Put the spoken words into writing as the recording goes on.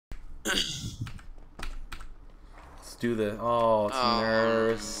Let's do the. Oh, it's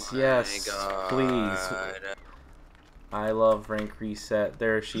nurse. Yes, God. please. I love rank reset.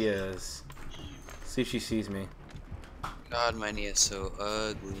 There she is. See if she sees me. God, my knee is so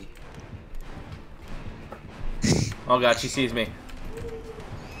ugly. Oh god, she sees me.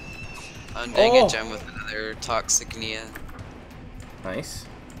 I'm doing a gem with another toxic Nia. Nice.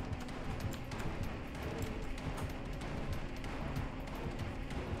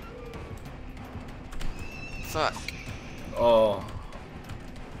 Fuck. Oh.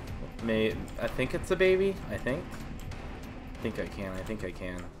 I think it's a baby. I think I can. I think I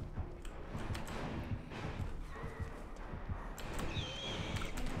can.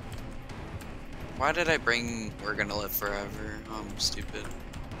 Why did I bring We're Gonna Live Forever? Oh, I'm stupid.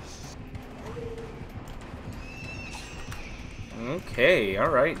 Okay,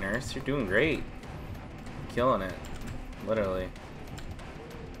 alright, nurse. You're doing great. Killing it. Literally.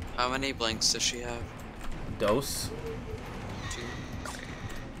 How many blinks does she have? Dose. 2. Okay.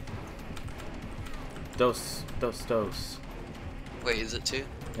 Dose. Wait, is it 2?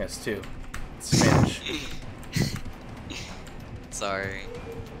 Yes, 2. It's Spanish. Sorry.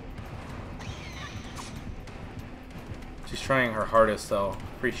 She's trying her hardest, though.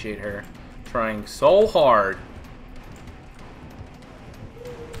 Appreciate her. Trying so hard.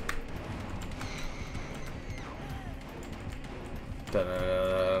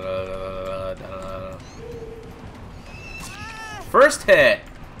 First hit!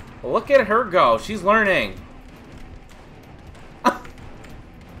 Look at her go. She's learning.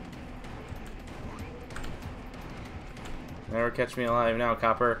 Never catch me alive now,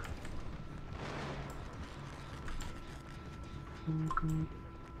 Copper.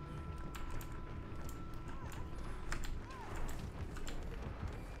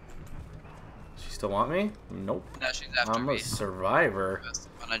 She still want me? Nope. No, she's after I'm me. a survivor.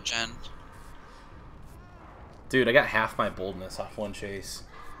 On a gen. Dude, I got half my boldness off one chase.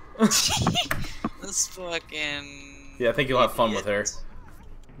 This fucking... Yeah, I think you'll have fun with her.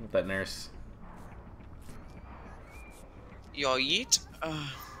 With that nurse. Y'all yeet?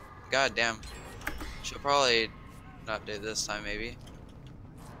 God damn. She'll probably not do this time, maybe.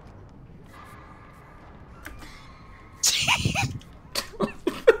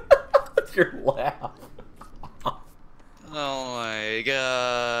 Your laugh. Oh my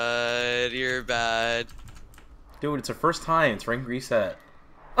god, you're bad. Dude, it's her first time. It's rank reset.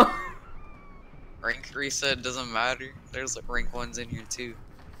 Rank reset doesn't matter. There's like rank 1s in here too.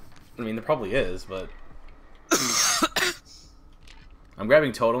 I mean, there probably is, but... I'm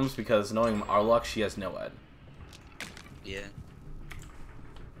grabbing totems because knowing our luck, she has no ed. Yeah.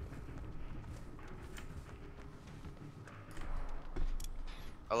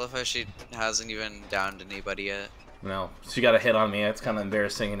 I love how she hasn't even downed anybody yet. No, she got a hit on me. It's kind of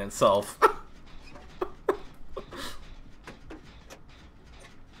embarrassing in itself.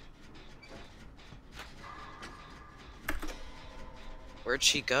 Where'd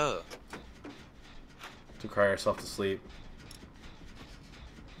she go? To cry herself to sleep.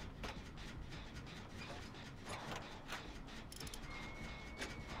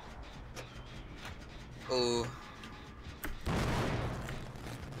 Oh.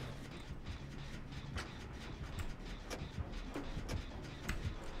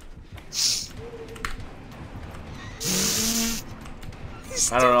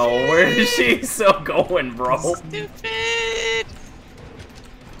 I don't know, where is she still going, bro? Stupid!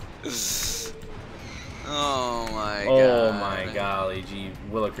 Oh my god. Oh my golly, gee,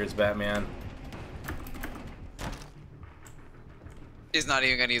 Willikers, Batman. She's not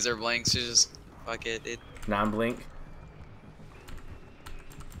even gonna use her blinks, she's just, fuck it. Non-blink.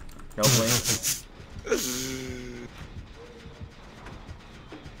 No blink.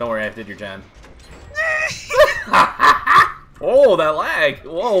 Don't worry, I did your gen. Oh, that lag!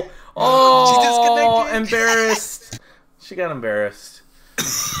 Whoa! Oh, she disconnected. Embarrassed. She got embarrassed.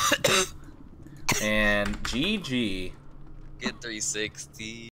 And GG. Get 360.